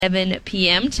7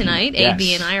 p.m. tonight. Yes.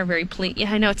 AB and I are very pleased.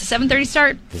 Yeah, I know. It's a 7:30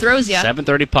 start. Throws you.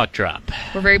 7:30 puck drop.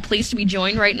 We're very pleased to be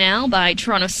joined right now by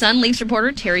Toronto Sun Leafs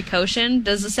reporter Terry Koshin.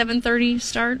 Does the 7:30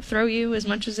 start throw you as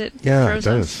much as it throws us? Yeah, it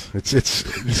does. It's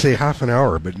you say half an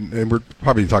hour, and we're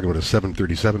probably talking about a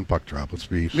 7:37 puck drop. Let's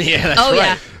be. Yeah, that's Oh, right.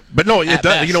 yeah. But no, it At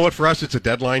does. best. You know what? For us, it's a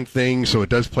deadline thing, so it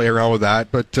does play around with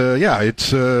that. But yeah,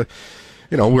 it's.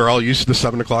 We're all used to the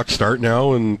 7 o'clock start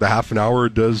now, and the half an hour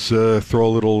does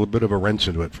throw a bit of a wrench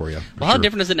into it for you. Well, how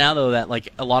different is it now, though, that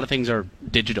like a lot of things are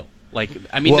digital? Like,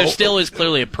 I mean, there still is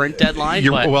clearly a print deadline.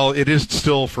 Well, it is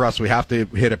still for us. We have to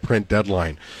hit a print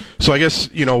deadline. So I guess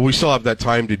we still have that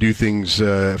time to do things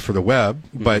for the web,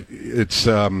 but it's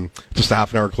just a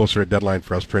half an hour closer to deadline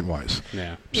for us print wise.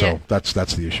 Yeah. So Yeah. that's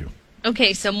the issue.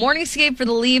 Okay, so morning skate for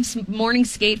the Leafs, morning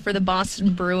skate for the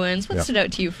Boston Bruins. What stood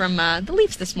out to you from the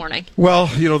Leafs this morning? Well,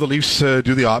 the Leafs do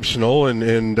the optional,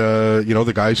 and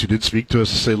the guys who did speak to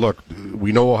us say, look,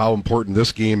 we know how important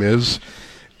this game is.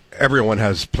 Everyone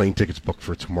has plane tickets booked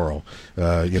for tomorrow.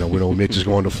 We know Mitch is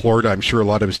going to Florida. I'm sure a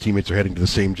lot of his teammates are heading to the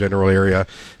same general area.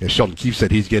 And Sheldon Keefe said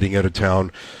he's getting out of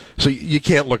town. So you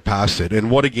can't look past it.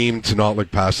 And what a game to not look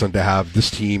past than to have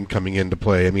this team coming in to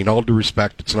play. I mean, all due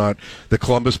respect, it's not the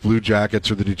Columbus Blue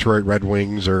Jackets or the Detroit Red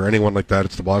Wings or anyone like that.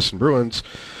 It's the Boston Bruins.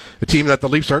 A team that the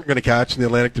Leafs aren't going to catch in the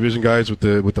Atlantic Division, guys, with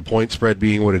the point spread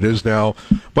being what it is now.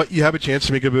 But you have a chance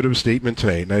to make a bit of a statement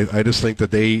tonight. And I just think that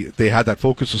they had that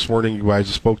focus this morning. You guys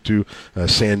spoke to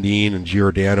Sandin and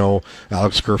Giordano,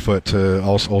 Alex Kerfoot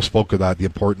all spoke of that, the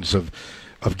importance of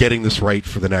getting this right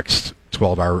for the next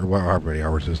 12 hours, however many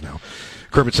hours it is now.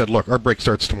 Kerfoot said, look, our break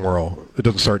starts tomorrow. It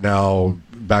doesn't start now,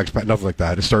 bags packed, nothing like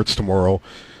that. It starts tomorrow.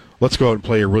 Let's go out and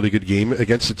play a really good game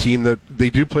against a team that they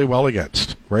do play well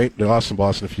against, right? They lost in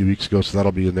Boston a few weeks ago, so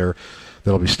that'll be in there.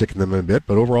 That'll be sticking them in a bit.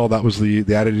 But overall, that was the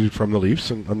attitude from the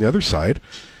Leafs. And on the other side,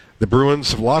 the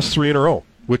Bruins have lost 3 in a row,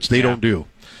 which they don't do.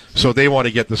 So they want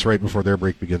to get this right before their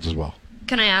break begins as well.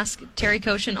 Can I ask Terry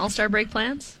Koshin All-Star break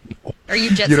plans? Are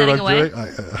you jet You know setting what I'm away?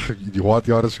 doing? You want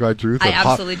the honest guy truth? I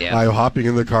absolutely do. I'm hopping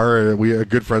in the car. We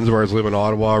good friends of ours live in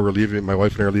Ottawa. We're leaving. My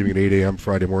wife and I are leaving at 8 a.m.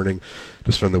 Friday morning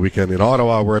to spend the weekend in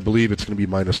Ottawa, where I believe it's going to be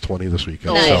minus 20 this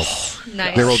weekend. Nice. So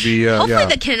Nice. there will be. Hopefully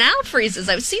the canal freezes.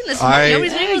 I've seen this.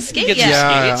 Nobody's been able to skate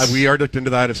yet. Skates. We are looked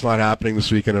into that. It's not happening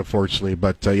this weekend, unfortunately.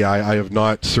 But I have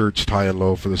not searched high and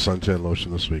low for the suntan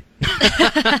lotion this week.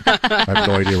 I have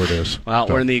no idea where it is. Well,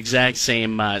 we're in the exact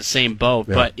same boat.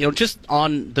 Yeah. But just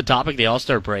on the topic of the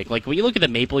All-Star break, like when you look at the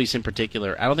Maple Leafs in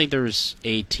particular, I don't think there's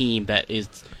a team that is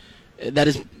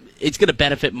it's going to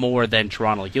benefit more than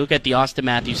Toronto. Like you look at the Austin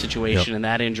Matthews situation and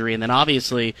that injury, and then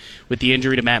obviously with the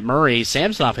injury to Matt Murray,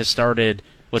 Samsonov has started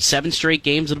 7 straight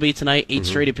games it'll be tonight, 8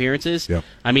 straight appearances. Yep.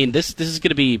 I mean, this is going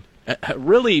to be a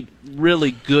really,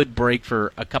 really good break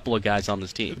for a couple of guys on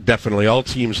this team. Definitely. All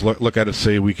teams look at it and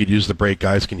say we could use the break,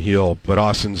 guys can heal. But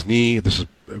Austin's knee, this is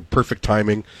perfect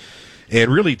timing.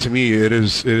 And really, to me, it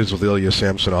is with Ilya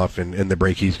Samsonov and the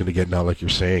break he's going to get now, like you're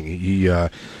saying.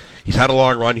 He's had a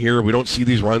long run here. We don't see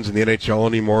these runs in the NHL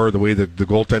anymore, the way that the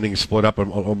goaltending is split up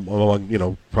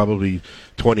among probably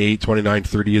 28, 29,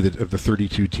 30 of the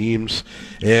 32 teams.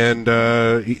 And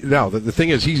now, the thing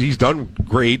is, he's done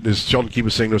great. As Sheldon Keefe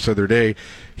was saying to us the other day,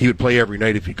 he would play every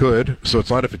night if he could. So it's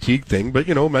not a fatigue thing. But,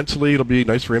 mentally it'll be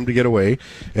nice for him to get away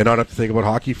and not have to think about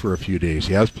hockey for a few days.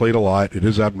 He has played a lot. It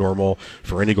is abnormal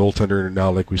for any goaltender now,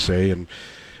 like we say. And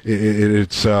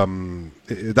that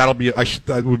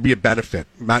would be a benefit.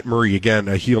 Matt Murray, again,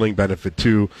 a healing benefit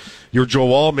too. Your Joe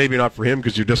Wall, maybe not for him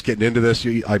because you're just getting into this.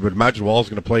 I would imagine Wall's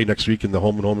going to play next week in the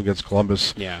home and home against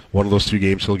Columbus. Yeah. One of those 2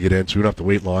 games he'll get in, so we don't have to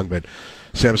wait long. But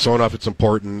Samsonov, it's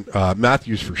important.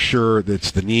 Matthews for sure. It's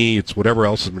the knee. It's whatever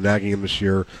else has been nagging him this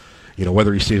year.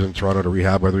 Whether he stays in Toronto to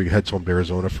rehab, whether he heads home to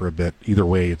Arizona for a bit, either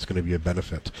way, it's going to be a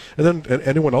benefit. And then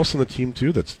anyone else on the team,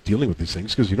 too, that's dealing with these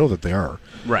things, because you know that they are.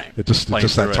 Right. It's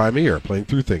just that time of year, playing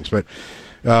through things. But,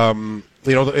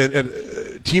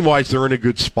 team-wise, they're in a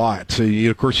good spot. So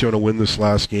of course, you want to win this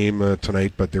last game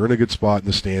tonight, but they're in a good spot in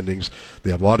the standings. They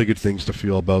have a lot of good things to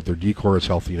feel about. Their decor is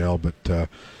healthy now, but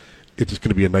it's just going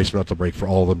to be a nice mental break for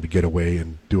all of them to get away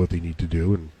and do what they need to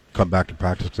do and come back to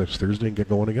practice next Thursday and get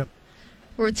going again.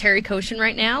 We're with Terry Koshin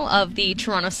right now of the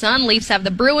Toronto Sun. Leafs have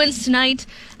the Bruins tonight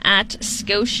at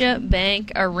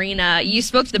Scotiabank Arena. You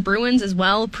spoke to the Bruins as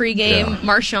well pregame. Yeah.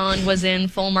 Marchand was in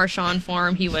full Marchand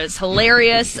form. He was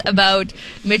hilarious about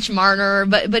Mitch Marner,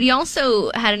 but he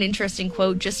also had an interesting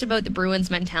quote just about the Bruins'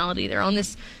 mentality. They're on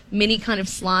this mini kind of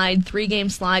slide, 3-game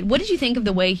slide. What did you think of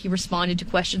the way he responded to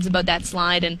questions about that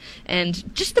slide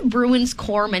and just the Bruins'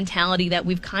 core mentality that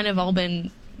we've kind of all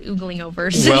been oogling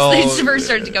over since they first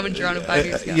started to come in Toronto 5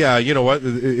 years ago. Yeah, you know what?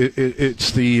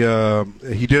 It's the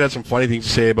he did have some funny things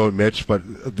to say about Mitch, but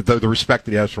the respect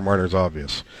that he has for Marner is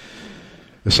obvious.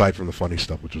 Aside from the funny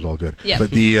stuff, which was all good, yeah.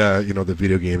 But the the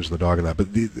video games and the dog and that.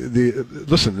 But the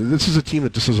listen, this is a team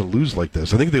that just doesn't lose like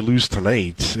this. I think if they lose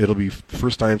tonight, it'll be the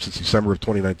first time since December of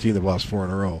 2019 they've lost 4 in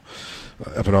a row,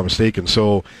 if I'm not mistaken.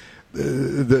 So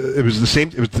it was the same.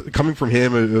 It was coming from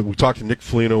him. We talked to Nick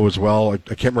Foligno as well. I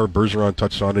can't remember Bergeron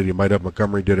touched on it. He might have.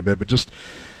 Montgomery did a bit, but just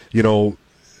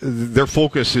their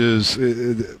focus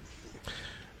is.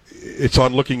 It's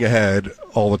on looking ahead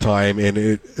all the time, and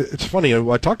it's funny.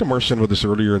 I talked to Marchand with this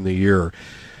earlier in the year,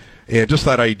 and just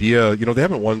that idea. They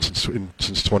haven't won since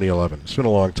 2011. It's been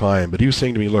a long time, but he was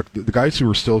saying to me, "Look, the guys who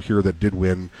are still here that did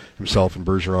win, himself and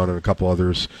Bergeron and a couple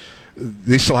others,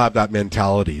 they still have that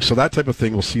mentality. So that type of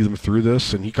thing will see them through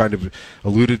this." And he kind of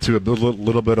alluded to a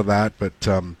little bit of that, but.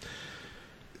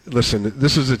 Listen,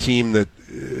 this is a team that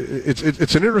it's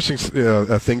an interesting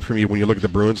thing for me when you look at the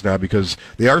Bruins now because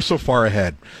they are so far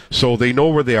ahead. So they know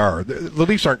where they are. The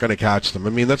Leafs aren't going to catch them. I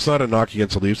mean, that's not a knock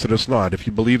against the Leafs, and it's not. If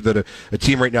you believe that a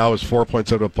team right now is 4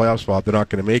 points out of a playoff spot, they're not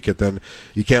going to make it, then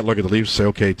you can't look at the Leafs and say,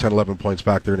 okay, 10, 11 points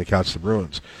back there and catch the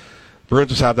Bruins. Bruins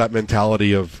just have that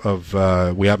mentality of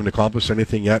we haven't accomplished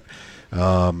anything yet.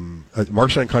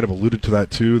 Marchand kind of alluded to that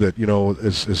too, that,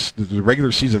 as the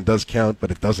regular season does count,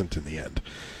 but it doesn't in the end.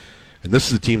 And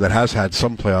this is a team that has had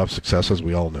some playoff success, as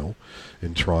we all know,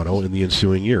 in Toronto in the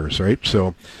ensuing years, right?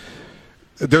 So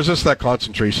there's just that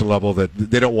concentration level that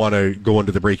they don't want to go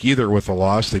into the break either with a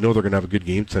loss. They know they're going to have a good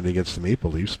game tonight against the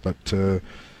Maple Leafs, but the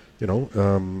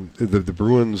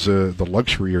Bruins, the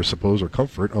luxury, I suppose, or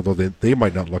comfort, although they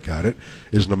might not look at it,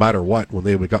 is no matter what, when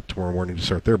they wake up tomorrow morning to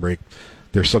start their break,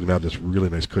 they're still going to have this really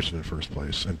nice cushion in first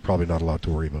place and probably not a lot to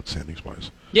worry about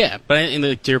standings-wise. Yeah, but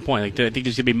to your point, I think there's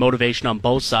going to be motivation on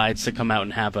both sides to come out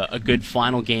and have a good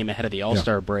final game ahead of the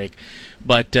All-Star break.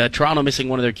 But Toronto missing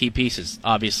one of their key pieces,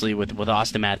 obviously, with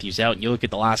Austin Matthews out. And you look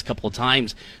at the last couple of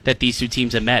times that these two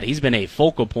teams have met. He's been a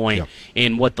focal point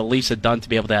in what the Leafs have done to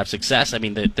be able to have success. I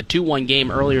mean, the 2-1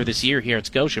 game earlier this year here at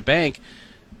Scotiabank,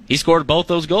 he scored both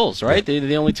those goals, right?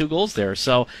 The only 2 goals there.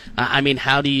 So,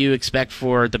 how do you expect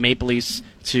for the Maple Leafs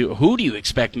who do you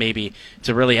expect maybe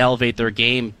to really elevate their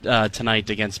game tonight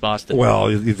against Boston? Well,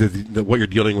 what you're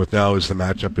dealing with now is the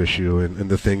matchup issue and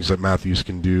the things that Matthews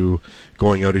can do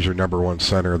going out as your number one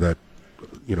center that,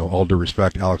 all due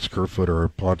respect, Alex Kerfoot or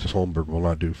Pontus Holmberg will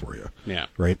not do for you. Yeah.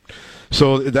 Right?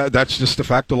 So that's just a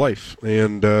fact of life.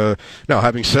 And now,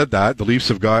 having said that, the Leafs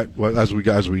have got, as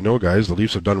we know, guys, the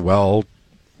Leafs have done well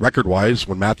record-wise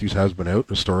when Matthews has been out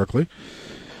historically.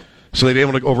 So they've been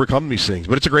able to overcome these things.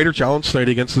 But it's a greater challenge tonight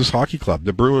against this hockey club.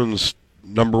 The Bruins,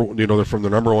 they're from the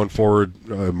number one forward,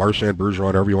 Marchand, Bergeron,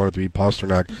 whatever you want it to be,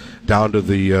 Pasternak, down to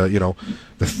the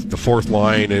fourth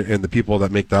line and the people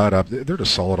that make that up. They're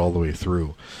just solid all the way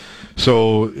through.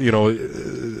 So,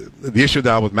 the issue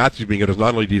now with Matthews being out is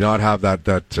not only do you not have that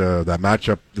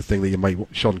matchup, the thing that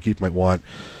Sheldon Keefe might want,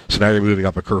 so now you're moving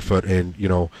up a Kerfoot and, you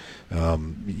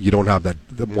don't have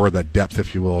more of that depth,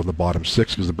 if you will, in the bottom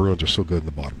 6 because the Bruins are so good in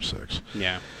the bottom 6.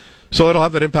 Yeah. So it'll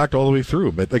have that impact all the way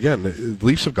through. But again, the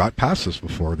Leafs have got past this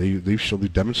before. They've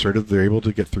demonstrated they're able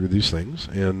to get through these things,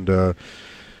 and the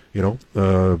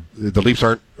Leafs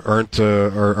are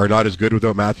not as good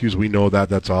without Matthews. We know that.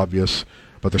 That's obvious.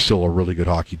 But they're still a really good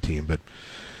hockey team. But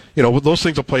those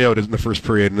things will play out in the first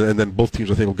period, and then both teams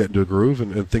I think will get into a groove,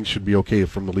 and things should be okay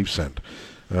from the Leafs end.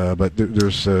 But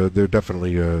they're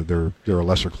definitely they're a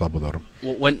lesser club without him.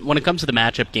 When it comes to the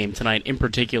matchup game tonight, in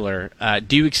particular,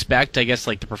 do you expect, I guess,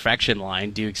 like the perfection line?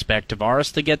 Do you expect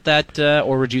Tavares to get that,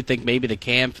 or would you think maybe the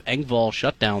Kampf Engvall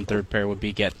shutdown third pair would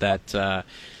get that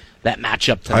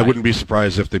matchup tonight? I wouldn't be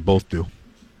surprised if they both do.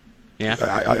 Yeah,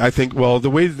 I think. Well, the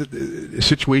way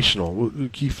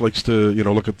situational, Keefe likes to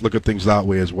look at things that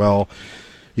way as well.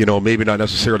 Maybe not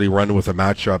necessarily run with a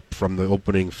matchup from the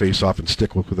opening face-off and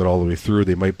stick with it all the way through.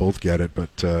 They might both get it,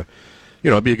 but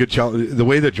it'd be a good challenge. The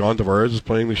way that John Tavares is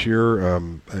playing this year,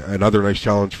 another nice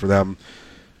challenge for them.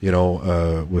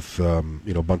 With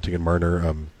Bunting and Marner.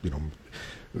 I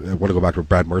want to go back to what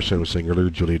Brad Marchand was saying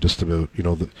earlier, Julie, just about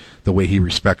the way he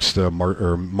respects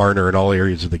Marner in all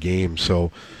areas of the game.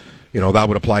 So, that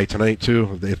would apply tonight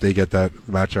too if they get that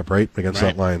matchup right against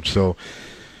that line. So.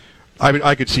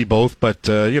 I could see both, but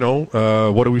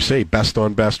what do we say? Best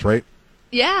on best, right?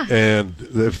 Yeah. And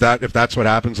if that's what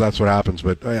happens, that's what happens.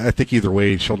 But I think either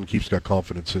way, Sheldon Keefe's got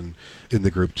confidence in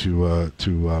the group to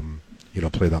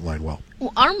play that line well.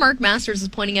 Well, our Mark Masters was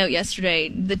pointing out yesterday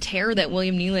the tear that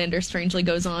William Nylander strangely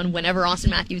goes on whenever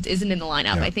Austin Matthews isn't in the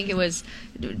lineup. Yeah. I think it was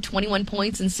 21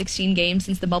 points in 16 games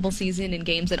since the bubble season in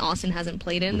games that Austin hasn't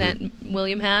played in that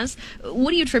William has.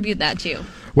 What do you attribute that to?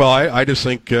 Well, I just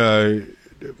think I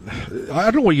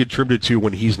don't know what you attribute it to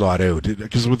when he's not out.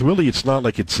 Because with Willie, it's not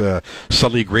like it's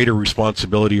suddenly greater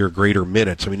responsibility or greater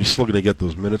minutes. I mean, he's still going to get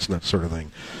those minutes and that sort of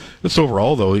thing. Just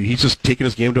overall, though, he's just taken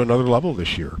his game to another level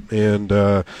this year. And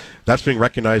that's being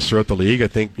recognized throughout the league. I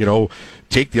think,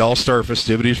 take the All-Star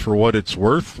festivities for what it's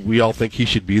worth. We all think he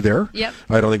should be there. Yep.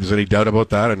 I don't think there's any doubt about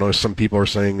that. I know some people are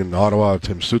saying in Ottawa,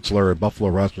 Tim Stutzler, in Buffalo,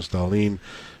 Rasmus Dahlin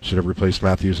should have replaced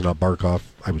Matthews and not Barkov.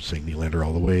 I would say Nylander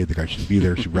all the way. The guy should be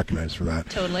there, should be recognized for that.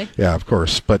 Totally. Yeah, of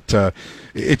course. But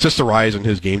it's just a rise in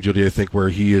his game, Judy, I think, where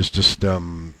he is just...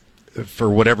 for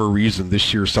whatever reason,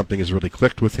 this year something has really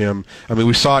clicked with him. I mean,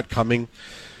 we saw it coming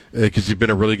because he's been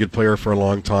a really good player for a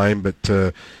long time.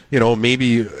 But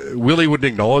maybe Willie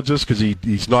wouldn't acknowledge this because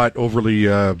he's not overly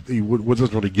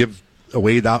doesn't really give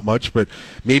away that much. But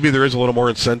maybe there is a little more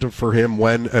incentive for him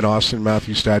when an Austin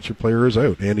Matthews stature player is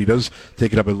out, and he does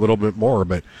take it up a little bit more.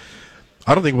 But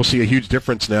I don't think we'll see a huge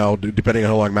difference now, depending on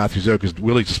how long Matthews is out, because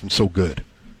Willie's just been so good.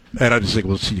 And I just think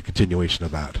we'll see a continuation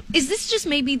of that. Is this just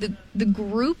maybe the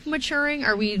group maturing?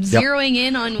 Are we zeroing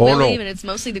in on Willie and it's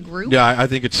mostly the group? Yeah, I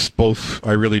think it's both.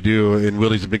 I really do. And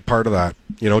Willie's a big part of that.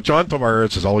 John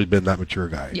Tavares has always been that mature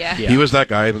guy. Yeah. He was that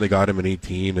guy when they got him in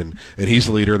 18, and he's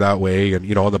the leader that way.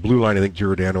 And, on the blue line, I think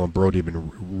Giordano and Brody have been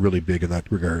really big in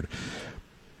that regard.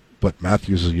 But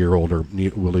Matthews is a year older,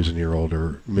 Willie's a year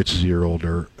older, Mitch is a year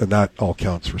older, and that all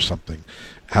counts for something.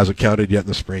 Has it counted yet in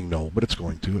the spring? No, but it's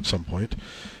going to at some point.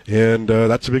 And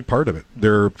that's a big part of it.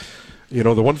 The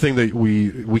one thing that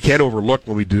we can't overlook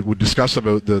when we discuss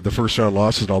about the first round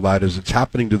losses and all that is it's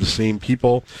happening to the same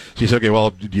people. So you say, okay, well,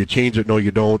 do you change it? No,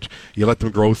 you don't. You let them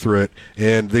grow through it,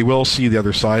 and they will see the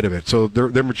other side of it. So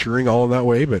they're maturing all in that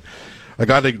way, but a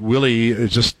guy like Willie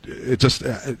is just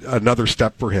another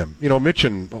step for him. Mitch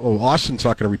and Austin's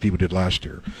not going to repeat what he did last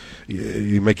year.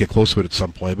 You might get close to it at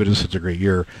some point, but it's such a great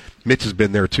year. Mitch has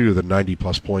been there too, the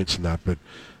 90-plus points and that, but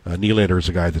Nylander is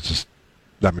a guy that's just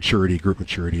that maturity, group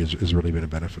maturity, has really been a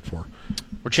benefit for.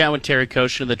 We're chatting with Terry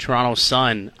Koshin of the Toronto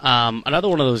Sun. Another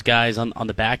one of those guys on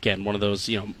the back end, one of those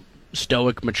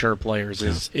stoic, mature players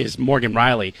is Morgan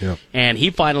Rielly. Yeah. And he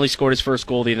finally scored his first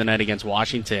goal the other night against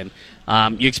Washington.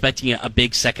 You expecting a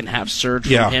big second half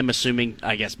surge from him, assuming,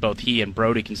 I guess, both he and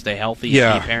Brody can stay healthy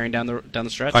and keep pairing down the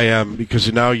stretch? I am,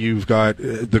 because now you've got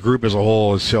the group as a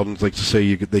whole, as Sheldon likes to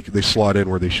say, they slot in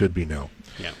where they should be now.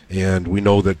 Yeah. And we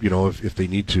know that, if they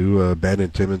need to, Ben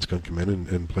and Timmins can come in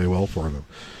and play well for them.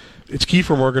 It's key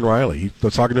for Morgan Rielly. I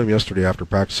was talking to him yesterday after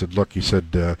practice. He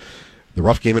said, the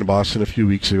rough game in Boston a few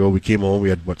weeks ago, we came home, we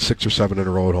had, 6 or 7 in a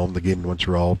row at home. The game in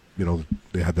Montreal,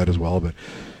 they had that as well. But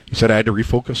he said, I had to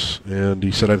refocus. And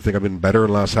he said, I think I've been better in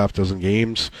the last half dozen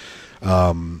games.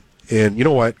 And you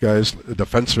know what, guys? A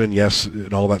defenseman, yes,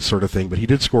 and all that sort of thing, but he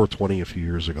did score 20 a few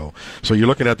years ago. So you're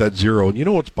looking at that 0, and you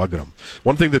know what's bugging him.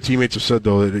 One thing that teammates have said,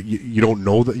 though, that you don't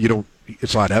know that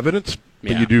it's not evidence,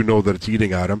 but you do know that it's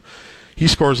eating at him. He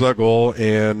scores that goal,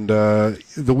 and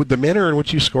the manner in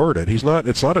which he scored it, it's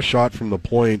not a shot from the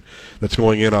point that's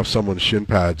going in off someone's shin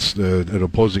pads, an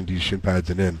opposing team's shin pads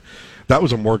and in. That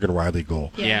was a Morgan Rielly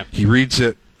goal. Yeah. He reads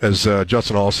it. As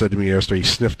Justin Hall said to me yesterday, he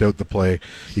sniffed out the play.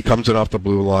 He comes in off the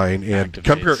blue line, and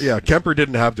Kemper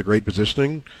didn't have the great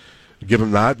positioning, give him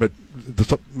that, but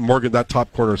Morgan, that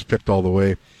top corner is picked all the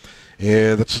way,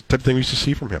 and that's the type of thing we used to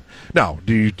see from him. Now,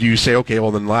 do you say, okay,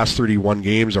 well, in the last 31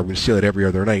 games, are we going to see that every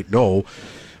other night? No,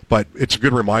 but it's a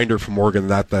good reminder for Morgan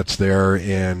that's there,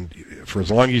 and for as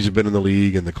long as he's been in the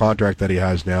league and the contract that he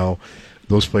has now,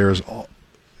 those players,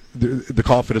 the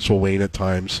confidence will wane at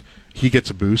times. He gets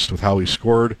a boost with how he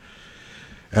scored,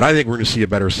 and I think we're going to see a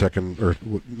better second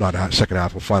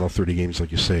half of final 30 games,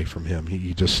 like you say, from him.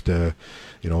 He just, the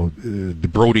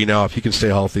Brody now, if he can stay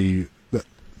healthy,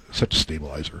 such a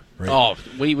stabilizer. Right? Oh,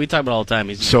 we talk about it all the time.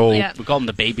 We call him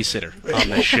the babysitter on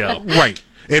this show. Right.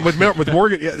 And with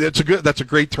Morgan, that's a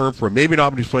great term for him. Maybe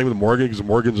not when he's playing with Morgan, because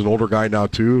Morgan's an older guy now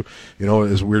too.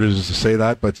 As weird as it is to say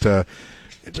that, but.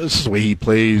 This is the way he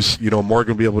plays.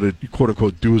 Morgan will be able to,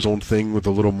 quote-unquote, do his own thing with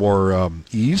a little more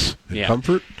ease and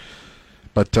comfort.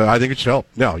 But I think it should help.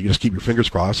 Now, you just keep your fingers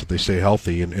crossed that they stay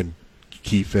healthy and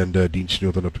Keefe and Dean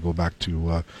Chenot have to go back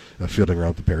to fielding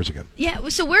around the pairs again. Yeah,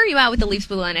 so where are you at with the Leafs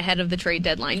blue line ahead of the trade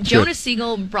deadline? Jonas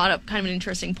Siegel brought up kind of an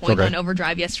interesting point on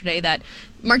Overdrive yesterday that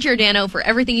Mark Giordano, for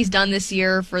everything he's done this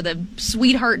year, for the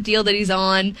sweetheart deal that he's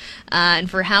on, and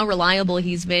for how reliable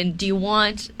he's been, do you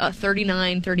want a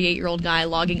 39, 38-year-old guy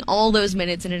logging all those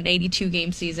minutes in an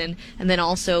 82-game season and then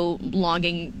also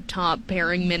logging top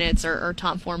pairing minutes or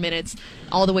top 4 minutes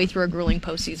all the way through a grueling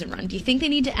postseason run? Do you think they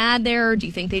need to add there, or do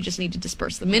you think they just need to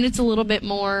disperse the minutes a little bit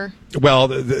more?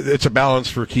 Well, it's a balance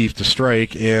for Keefe to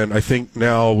strike, and I think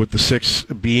now with the 6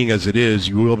 being as it is,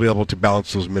 you will be able to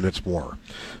balance those minutes more.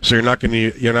 So you're not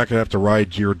going to have to ride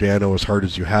Giordano as hard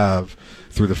as you have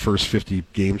through the first 50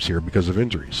 games here because of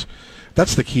injuries.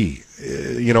 That's the key,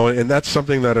 and that's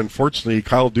something that unfortunately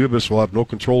Kyle Dubas will have no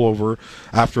control over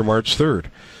after March 3rd.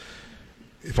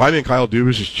 If I'm in Kyle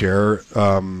Dubas' chair,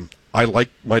 I like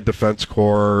my defense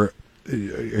core. Are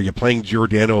you playing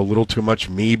Giordano a little too much?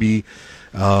 Maybe.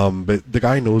 But the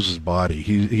guy knows his body.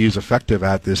 He's effective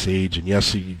at this age, and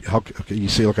yes, how can you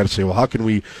say? Look, I say, well, how can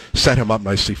we set him up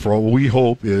nicely for what we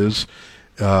hope is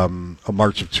a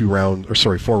march of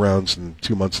 4 rounds and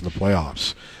 2 months in the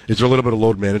playoffs? Is there a little bit of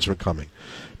load management coming?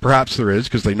 Perhaps there is,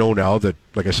 because they know now that,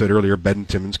 like I said earlier, Ben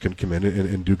Timmins can come in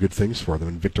and do good things for them,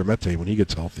 and Victor Mete when he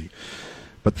gets healthy.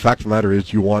 But the fact of the matter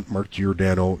is, you want Mark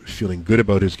Giordano feeling good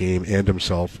about his game and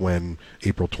himself when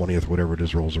April 20th, whatever it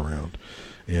is, rolls around.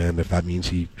 And if that means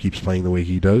he keeps playing the way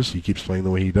he does, he keeps playing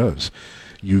the way he does.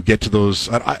 You get to those.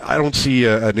 I don't see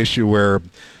an issue where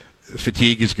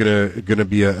fatigue is gonna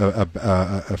be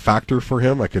a factor for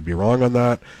him. I could be wrong on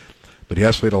that, but he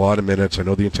has played a lot of minutes. I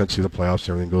know the intensity of the playoffs,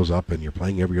 everything goes up, and you're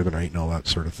playing every other night and all that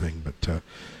sort of thing. But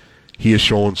he has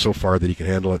shown so far that he can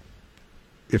handle it.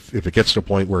 If it gets to a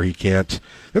point where he can't,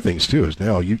 the things too is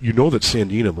now you know that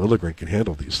Sandin and Liljegren can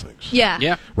handle these things.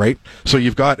 Yeah. Right. So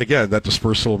you've got again that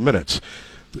dispersal of minutes.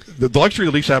 The luxury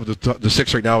the Leafs have the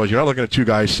 6 right now is you're not looking at 2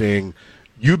 guys saying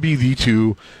you be the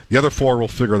 2, the other 4 will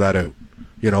figure that out.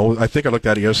 I think I looked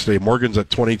at it yesterday. Morgan's at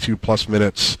 22 plus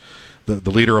minutes,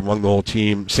 the leader among the whole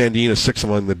team. Sandin is 6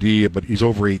 among the D, but he's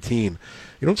over 18.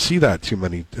 You don't see that too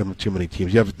many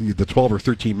teams. You have the 12 or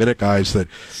 13 minute guys that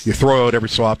you throw out every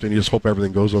so often. And you just hope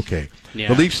everything goes okay. Yeah.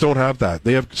 The Leafs don't have that.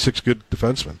 They have 6 good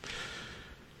defensemen.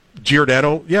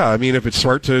 Giordano, yeah. I mean, if it's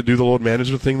smart to do the load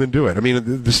management thing, then do it. I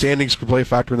mean, the standings could play a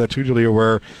factor in that too, Julia,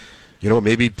 where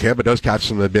maybe Tampa does catch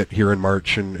them a bit here in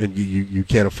March, and you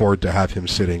can't afford to have him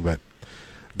sitting, but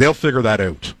they'll figure that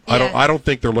out. Yeah. I don't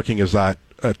think they're looking at that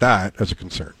as a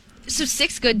concern. So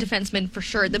 6 good defensemen for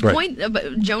sure. The point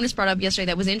Jonas brought up yesterday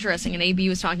that was interesting, and AB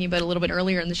was talking about a little bit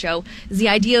earlier in the show, is the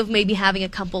idea of maybe having a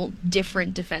couple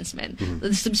different defensemen. Mm-hmm.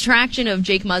 The subtraction of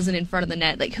Jake Muzzin in front of the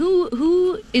net. Like,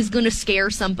 who is going to scare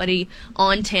somebody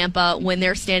on Tampa when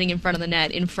they're standing in front of the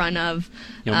net in front of...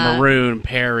 Maroon,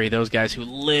 Perry, those guys who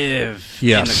live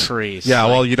in the crease. Yeah,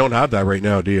 well, you don't have that right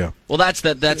now, do you? Well, that's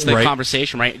the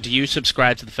conversation, right? Do you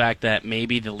subscribe to the fact that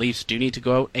maybe the Leafs do need to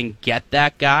go out and get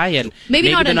that guy? And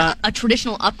maybe not a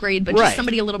traditional upgrade, but just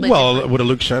somebody a little bit different. Would a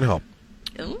Luke Shen help?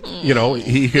 Ooh,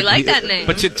 he could, like that name.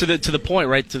 But to the point,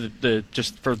 right? To the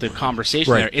just for the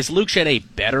conversation, there is Luke Shen a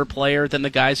better player than the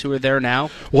guys who are there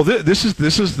now? Well, this is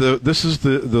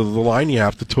the line you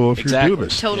have to toe if you're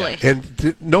Dubas. Totally.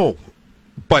 And no,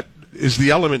 but is the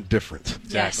element different?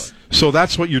 Exactly. Yes. So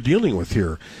that's what you're dealing with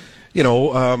here.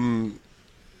 To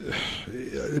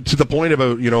the point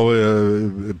about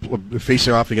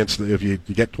facing off against if you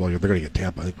get they're going to get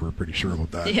Tampa. I think we're pretty sure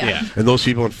about that. Yeah. And those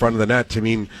people in front of the net. I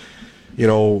mean,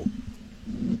 Muzzin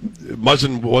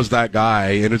was that guy,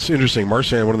 and it's interesting.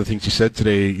 Marchand, one of the things he said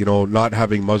today, not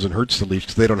having Muzzin hurts the Leafs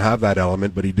because they don't have that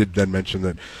element. But he did then mention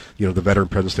that the veteran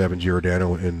presence they have in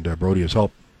Giordano and Brody has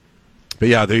helped. But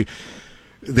yeah, they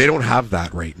don't have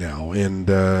that right now, and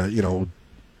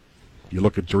you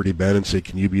look at Jordy Ben and say,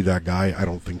 can you be that guy? I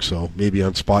don't think so. Maybe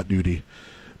on spot duty.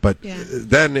 But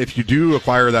then if you do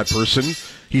acquire that person,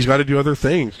 he's got to do other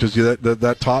things because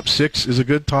that top 6 is a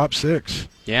good top 6,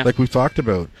 like we've talked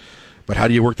about. But how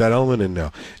do you work that element in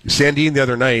now? Sandin the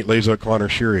other night lays out Connor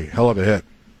Sheary. Hell of a hit,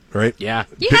 right? Yeah.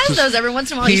 He has those every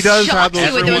once in a while. He does have those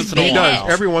every once in a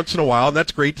while. Every once in a while, and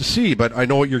that's great to see. But I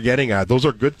know what you're getting at. Those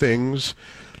are good things,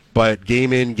 but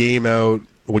game in, game out,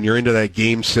 when you're into that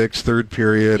game 6 third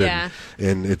period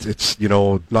and it's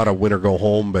not a win or go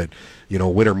home, but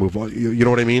win or move on, you know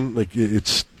what I mean? Like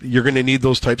you're going to need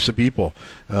those types of people.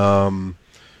 But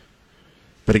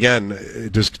again,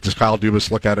 does Kyle Dubas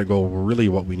look at it and go, well, really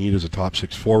what we need is a top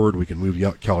 6 forward? We can move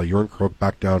Kelly Jornkrok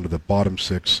back down to the bottom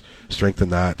 6, strengthen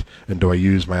that, and do I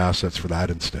use my assets for that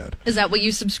instead? Is that what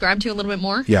you subscribe to a little bit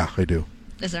more? Yeah, I do.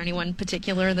 Is there anyone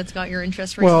particular that's got your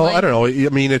interest recently? Well, I don't know. I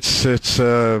mean, it's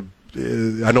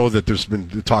I know that there's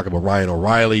been talk about Ryan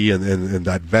O'Reilly and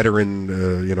that veteran,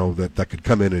 that could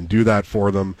come in and do that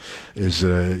for them. Is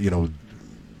a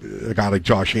guy like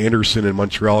Josh Anderson in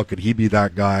Montreal, could he be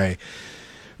that guy?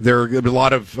 There are a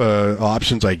lot of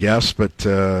options, I guess, but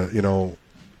to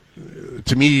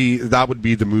me, that would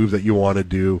be the move that you want to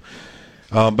do.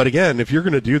 But again, if you're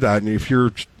going to do that, and if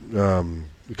you're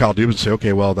Kyle Dubas, say,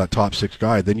 okay, well, that top 6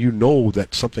 guy, then you know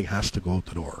that something has to go out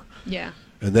the door. Yeah.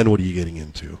 And then what are you getting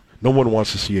into? No one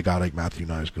wants to see a guy like Matthew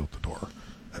Knies go out the door,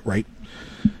 right?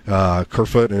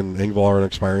 Kerfoot and Engvall are on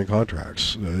expiring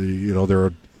contracts. There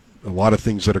are a lot of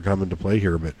things that are coming into play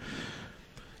here, but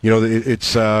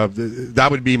it's that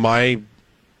would be my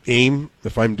aim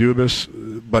if I'm Dubas.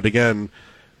 But again,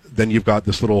 then you've got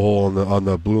this little hole on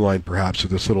the blue line, perhaps, or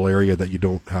this little area that you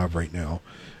don't have right now.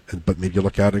 But maybe you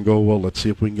look at it and go, well, let's see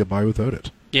if we can get by without it.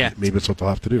 Yeah, maybe it's what they'll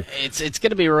have to do. It's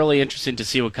going to be really interesting to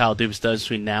see what Kyle Dubas does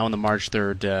between now and the March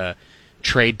 3rd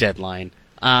trade deadline.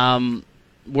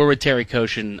 We're with Terry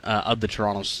Koshin of the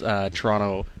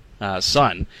Toronto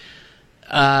Sun.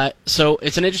 So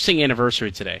it's an interesting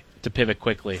anniversary today, to pivot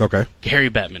quickly. Okay. Gary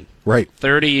Bettman. Right.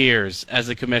 30 years as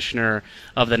the commissioner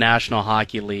of the National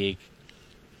Hockey League.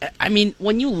 I mean,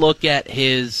 when you look at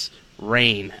his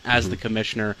reign as the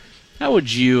commissioner, how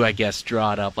would you, I guess,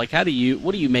 draw it up? Like, what do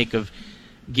you make of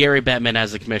Gary Bettman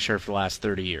as the commissioner for the last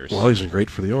 30 years? Well, he's been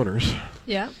great for the owners.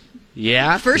 Yeah.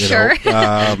 Yeah, for sure.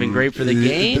 He's been great for the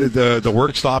game. The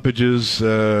work stoppages,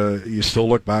 you still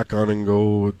look back on and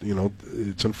go,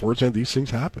 it's unfortunate these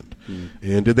things happened.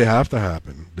 And did they have to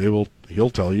happen? He'll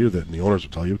tell you that, and the owners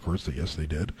will tell you, of course, that yes, they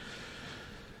did.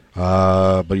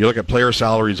 But you look at player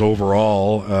salaries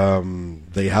overall,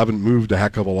 they haven't moved a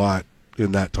heck of a lot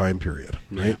in that time period,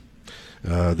 right?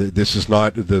 This is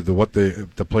not what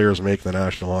the players make in the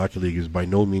National Hockey League is by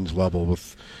no means level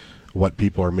with what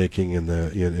people are making in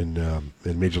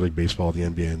Major League Baseball, the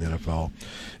NBA, and the NFL.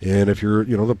 And if you're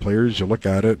the players, you look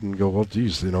at it and go, well,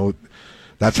 geez,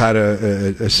 that's had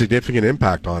a significant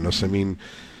impact on us. I mean,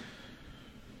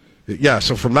 yeah.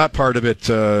 So from that part of it,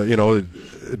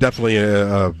 definitely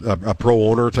a pro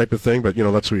owner type of thing. But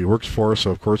that's who he works for,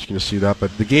 so of course you can see that.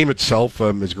 But the game itself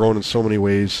has grown in so many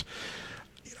ways.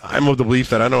 I'm of the belief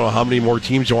that I don't know how many more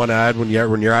teams you want to add when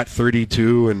you're at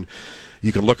 32, and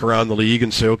you can look around the league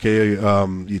and say, okay,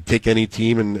 you take any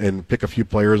team and pick a few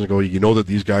players and go, that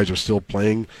these guys are still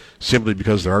playing simply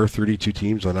because there are 32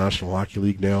 teams in the National Hockey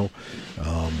League now.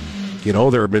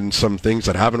 There have been some things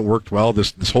that haven't worked well.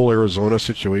 This whole Arizona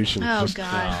situation. Oh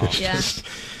God, yeah.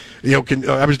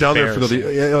 I was down there for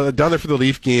the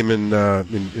Leaf game in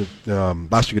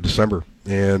last week of December,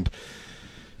 and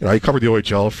I covered the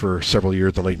OHL for several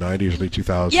years in the late 90s, early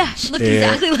 2000s. Yeah, it looked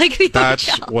exactly like the that's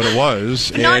OHL. What it was.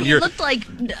 But it looked like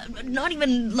not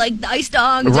even like the Ice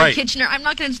Dogs or Kitchener. I'm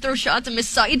not going to throw shots at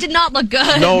Mississauga. It did not look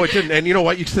good. No, it didn't. And you know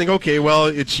what? You think, okay, well,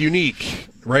 it's unique,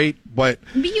 right? But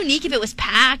it'd be unique if it was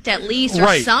packed at least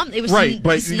or something. It was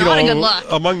but not a good look.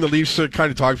 Among the Leafs,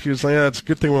 kind of talk to you, it's like, it's a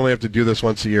good thing we only have to do this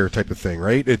once a year, type of thing,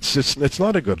 right? It's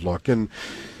not a good look, and.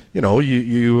 You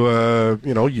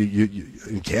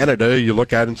in Canada, you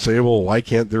look at it and say, well, why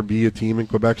can't there be a team in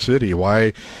Quebec City?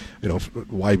 Why we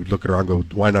look around and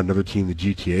go, why not another team in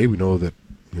the GTA? We know that,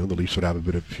 the Leafs would have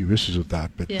a few issues with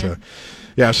that. But,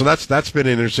 so that's been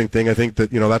an interesting thing. I think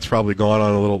that, that's probably gone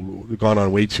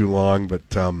on way too long. But,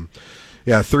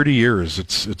 30 years,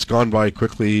 it's gone by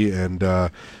quickly. And,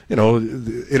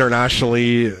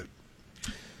 internationally,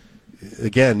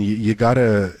 again,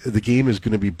 the game is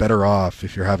going to be better off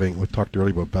if you're having, we talked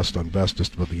earlier about best on best,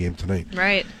 just about the game tonight.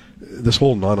 Right. This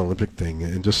whole non-Olympic thing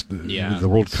and just the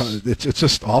World Cup, it's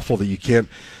just awful that you can't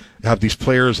have these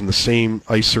players on the same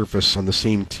ice surface on the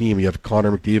same team. You have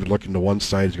Connor McDavid looking to one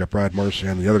side, you got Brad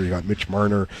Marchand on the other, you got Mitch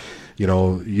Marner,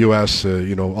 U.S.,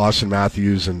 Austin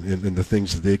Matthews and the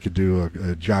things that they could do,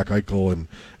 Jack Eichel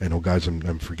and guys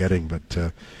I'm forgetting,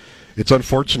 but it's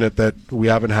unfortunate that we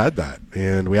haven't had that,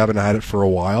 and we haven't had it for a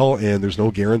while, and there's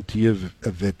no guarantee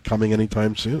of it coming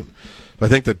anytime soon. But I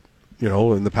think that,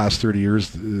 in the past 30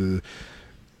 years,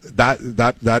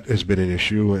 that has been an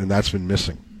issue, and that's been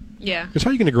missing. Yeah. Because how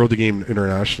are you going to grow the game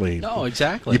internationally? No,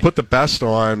 exactly. You put the best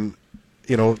on,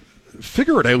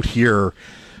 figure it out here.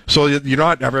 So you're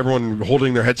not have everyone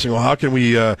holding their head saying, well, how can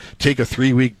we take a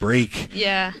 3-week break?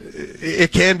 Yeah.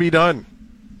 It can be done.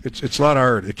 It's not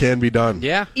hard. It can be done.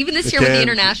 Yeah. Even this year with the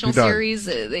international series,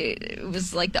 it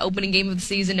was like the opening game of the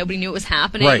season. Nobody knew it was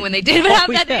happening when they did have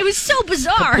that. It was so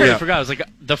bizarre. I forgot. It was like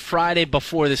the Friday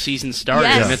before the season started,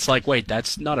 and it's like, wait,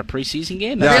 that's not a preseason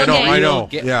game? That's I know.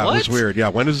 It was weird. Yeah,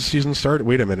 when does the season start?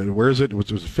 Wait a minute. Where is it?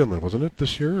 It was Finland, wasn't it,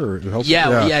 this year? Or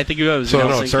I think it was.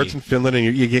 So, it starts in Finland,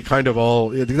 and you get kind of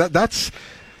all...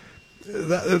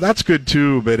 That's good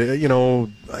too, but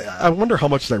I wonder how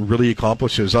much that really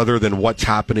accomplishes, other than what's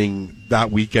happening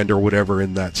that weekend or whatever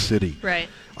in that city. Right.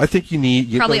 I think you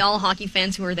need probably all hockey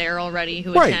fans who are there already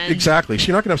who right, attend. Exactly. So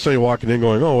you're not going to have somebody walking in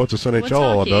going, "Oh, what's this NHL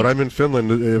all hockey? about?" I'm in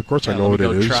Finland. Of course, I know what it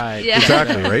is. Yeah.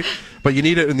 Exactly right. But you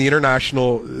need it in the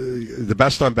international, the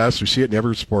best on best. We see it in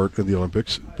every sport in the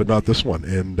Olympics, but not this one.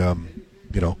 And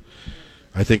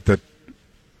I think that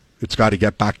it's got to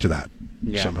get back to that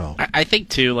somehow. I think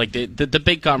too. Like the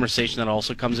big conversation that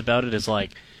also comes about it is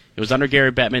like it was under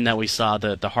Gary Bettman that we saw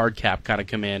the hard cap kind of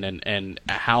come in and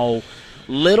how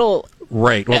little.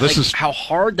 Right. Well, this is how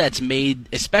hard that's made,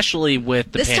 especially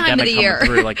with the this pandemic time of the coming year.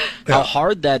 through. Like how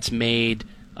hard that's made,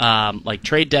 like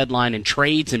trade deadline and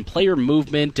trades and player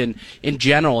movement and in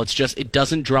general. It's just it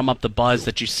doesn't drum up the buzz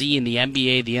that you see in the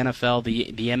NBA, the NFL,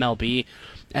 the MLB.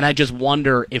 And I just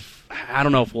wonder if I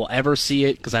don't know if we'll ever see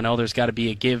it because I know there's got to be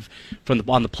a give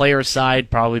on the player side,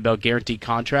 probably about guaranteed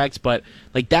contracts. But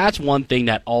like that's one thing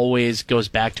that always goes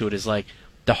back to it is like.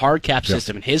 The hard cap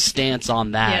system and his stance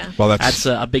on that. Yeah. Well, that's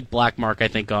a big black mark, I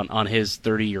think, on his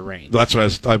 30-year reign. That's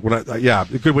what a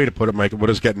good way to put it, Mike. What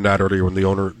I was getting at earlier when the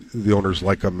owners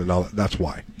like him and all that. That's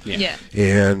why. Yeah.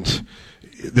 And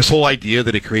this whole idea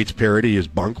that it creates parity is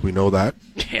bunk. We know that.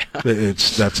 Yeah.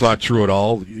 That's not true at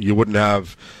all. You wouldn't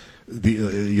have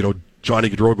the Johnny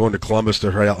Gaudreau going to Columbus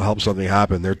to help something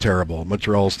happen. They're terrible.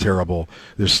 Montreal's terrible.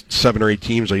 There's 7 or 8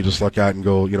 teams that you just look at and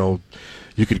go,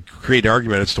 you could create an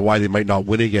argument as to why they might not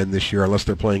win again this year unless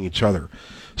they're playing each other.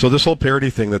 So this whole parity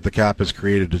thing that the cap has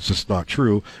created is just not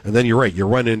true. And then you're right, you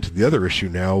run into the other issue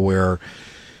now where,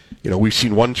 we've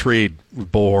seen one trade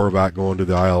with Bo Horvat going to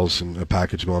the Isles and a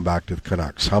package going back to the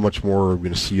Canucks. How much more are we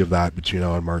going to see of that between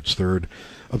now and March 3rd,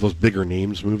 of those bigger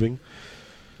names moving?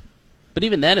 But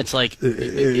even then, it's like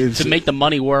to make the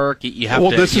money work, you have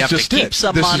to keep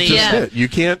some money. This is just it. You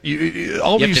can't.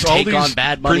 All these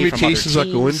bad money permutations that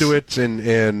go into it,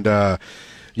 and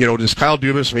does Kyle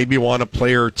Dubas maybe want a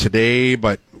player today,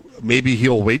 but maybe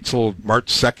he'll wait till March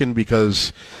 2nd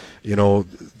because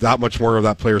that much more of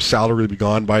that player's salary will be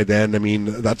gone by then. I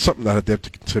mean, that's something that they have to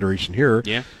consideration here.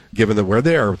 Yeah. Given that where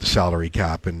they are with the salary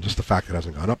cap and just the fact that it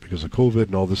hasn't gone up because of COVID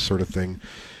and all this sort of thing.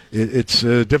 It's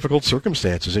difficult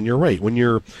circumstances, and you're right. When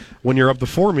you're of the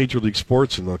 4 major league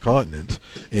sports in the continent,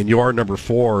 and you are number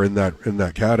 4 in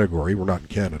that category, we're not in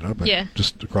Canada, but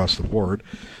just across the board,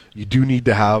 you do need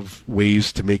to have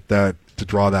ways to make that to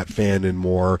draw that fan in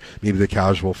more, maybe the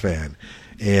casual fan,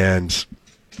 and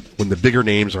when the bigger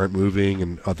names aren't moving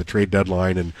and at the trade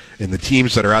deadline, and the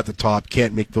teams that are at the top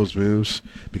can't make those moves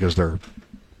because they're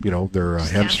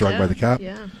hamstrung by the cap.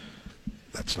 Yeah.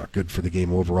 That's not good for the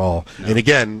game overall. No. And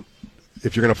again,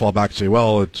 if you're going to fall back and say,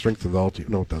 well, it strengthens all team.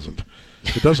 No, it doesn't.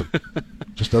 It doesn't.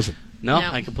 Just doesn't. No,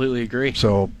 I completely agree.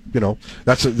 So,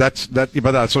 that's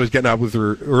what he's getting at with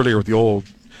her earlier with the old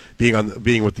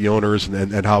being with the owners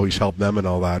and how he's helped them and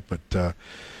all that. But,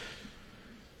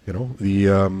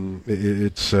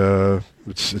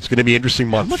 it's going to be an interesting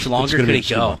month. How much longer could he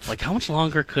go? Like, how much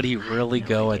longer could he really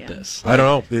go at this? I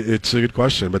don't know. It's a good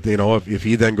question. But, if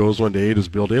he then goes one day, does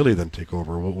Bill Daly then take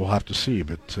over? We'll have to see.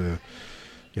 But,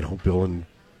 Bill and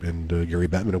Gary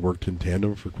Bettman have worked in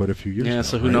tandem for quite a few years. Yeah, now,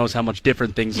 so who knows how much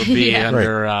different things will be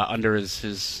under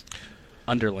his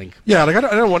underling. Yeah, like I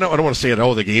don't want to say it.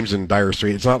 Oh, the game's in dire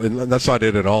straits. It's not. That's not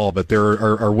it at all. But there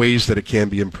are ways that it can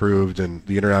be improved, and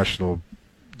the international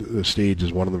stage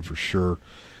is one of them for sure.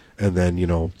 And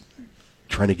then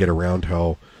trying to get around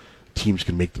how teams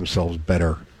can make themselves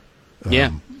better.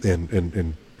 And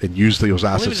use those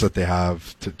assets that they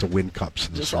have to win cups.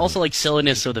 There's also like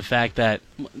silliness of the fact that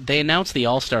they announced the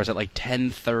All-Stars at like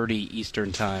 10:30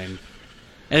 Eastern time.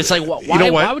 And it's like,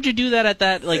 why would you do that at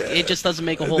that? Like, it just doesn't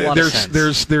make a whole lot of sense.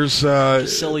 There's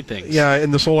just silly things. Yeah,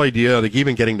 and this whole idea, like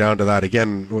even getting down to that,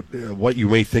 again, what you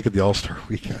may think of the All-Star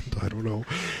weekend, I don't know.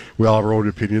 We all have our own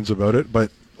opinions about it,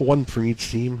 but one from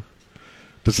each team.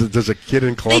 Does a kid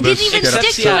in Columbus They didn't even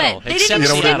stick to it. They didn't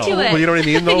even stick to it. Well, you know what I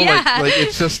mean, though? Yeah. Like,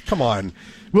 it's just, come on.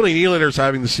 Willie Nylander's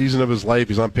having the season of his life.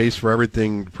 He's on pace for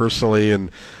everything personally,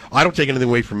 and I don't take anything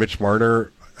away from Mitch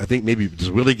Marner. I think maybe does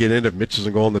Willie get in if Mitch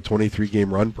doesn't go on the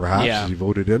 23-game run? Perhaps is he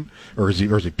voted in, or is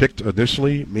he picked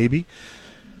initially? Maybe,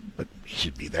 but he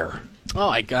should be there.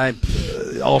 Oh,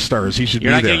 All-Stars, he should be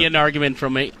there. You're not going to get an argument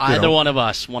from either one of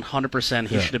us. 100%,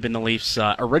 he should have been the Leafs'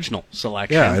 original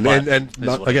selection. Yeah, and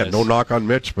not, again, no knock on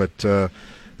Mitch, but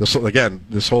this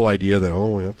whole idea that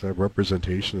we have to have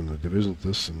representation in the division,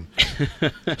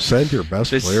 and send your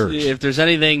best players. If there's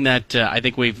anything that I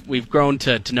think we've grown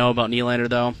to know about Nylander,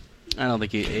 though, I don't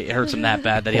think it hurts him that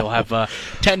bad that he'll have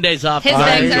 10 days off. His to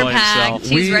bags enjoy are packed. himself.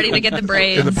 He's ready to get the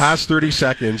braids. In the past 30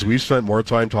 seconds, we've spent more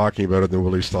time talking about it than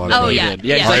Willie's thought about Oh, it. yeah.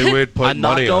 Yeah, Yeah. I would put I'm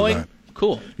not money going. on that.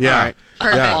 Cool. Yeah. All right.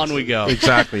 Perfect. On we go.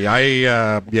 Exactly.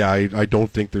 I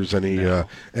don't think there's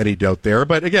any doubt there.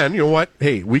 But again, you know what?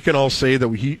 Hey, we can all say that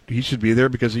he should be there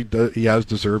because he has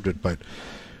deserved it. But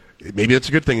maybe it's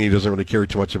a good thing he doesn't really care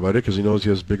too much about it because he knows he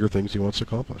has bigger things he wants to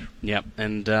accomplish. Yep.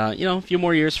 And, a few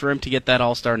more years for him to get that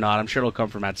All-Star nod. I'm sure it'll come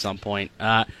from at some point.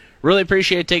 Really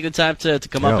appreciate taking the time to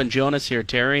come up and join us here,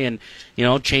 Terry, and,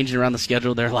 changing around the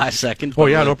schedule there last second. Oh,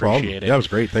 yeah, really no problem. appreciate it. Yeah, it was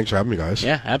great. Thanks for having me, guys.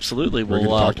 Yeah, absolutely. Very good to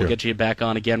We'll talk to you. get you back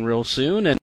on again real soon. And